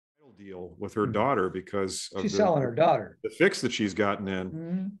deal with her daughter because of she's selling her daughter, the fix that she's gotten in.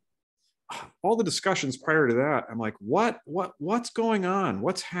 Mm-hmm. All the discussions prior to that, I'm like, what's going on?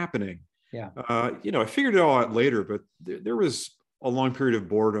 What's happening? Yeah. I figured it all out later, but there was a long period of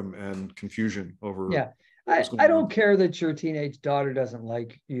boredom and confusion over. Yeah. I don't care that your teenage daughter doesn't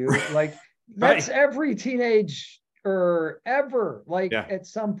like you. Like that's every teenage or ever, like at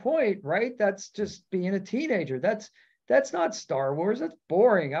some point, right? That's just being a teenager. That's not Star Wars. That's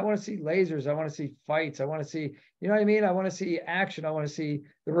boring. I want to see lasers. I want to see fights. I want to see, you know what I mean? I want to see action. I want to see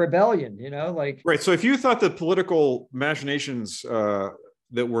the rebellion, like. Right. So if you thought the political machinations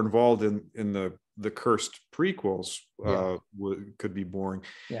that were involved in the cursed prequels could be boring.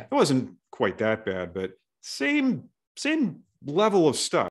 Yeah. It wasn't quite that bad, but same level of stuff.